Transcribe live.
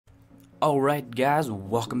Alright guys,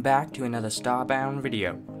 welcome back to another Starbound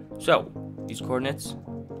video. So, these coordinates,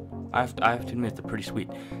 I have to admit, they're pretty sweet.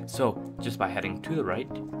 So, just by heading to the right,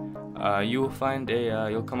 you will find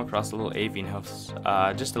you'll come across a little avian house,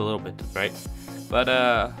 just a little bit to the right. But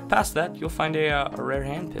past that, you'll find a rare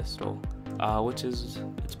hand pistol,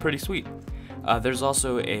 it's pretty sweet. There's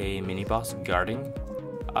also a mini boss guarding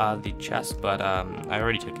the chest, but I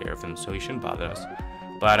already took care of him, so he shouldn't bother us.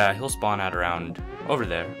 But he'll spawn out around over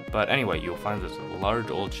there. But anyway, you'll find this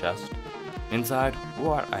large old chest. Inside,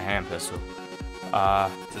 what a hand pistol.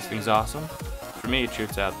 This thing's awesome. For me, it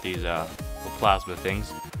shoots out these little plasma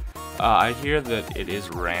things. I hear that it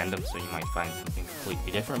is random, so you might find something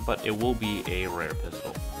completely different, but it will be a rare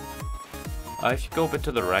pistol. If you go a bit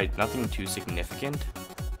to the right, nothing too significant,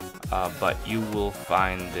 but you will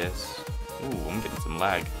find this. Ooh, I'm getting some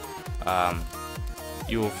lag.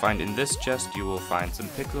 You will find in this chest, you will find some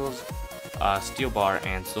pixels, steel bar,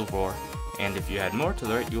 and silver ore. And if you head more to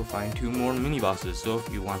the right, you'll find 2 more mini bosses. So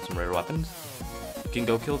if you want some rare weapons, you can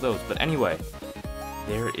go kill those. But anyway,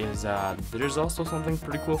 there's also something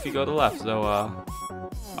pretty cool if you go to the left. So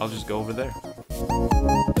I'll just go over there.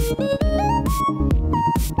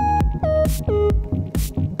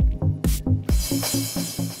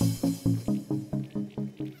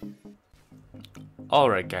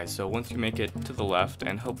 Alright guys, so once you make it to the left,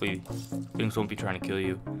 and hopefully things won't be trying to kill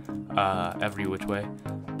you every which way,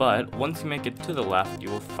 but once you make it to the left, you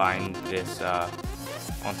will find this,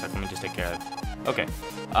 one sec, let me just take care of it. Okay,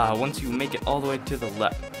 once you make it all the way to the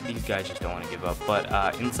left, these guys just don't want to give up,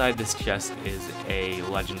 but inside this chest is a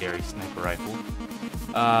legendary sniper rifle,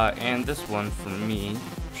 and this one, for me,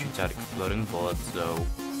 shoots out exploding bullets, so,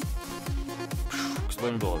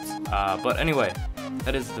 exploding bullets, but anyway,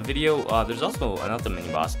 that is the video. There's also another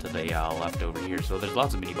mini boss to the left over here, so there's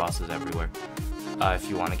lots of mini bosses everywhere. If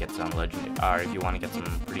you want to get some if you want to get some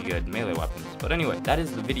pretty good melee weapons. But anyway, that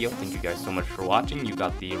is the video. Thank you guys so much for watching. You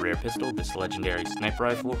got the rare pistol, this legendary sniper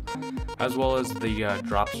rifle, as well as the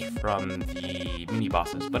drops from the mini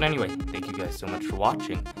bosses. But anyway, thank you guys so much for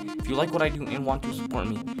watching. If you like what I do and want to support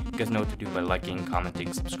me, you guys know what to do by liking,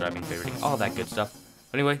 commenting, subscribing, favoriting, all that good stuff.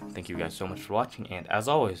 Anyway, thank you guys so much for watching, and as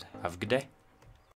always, have a good day.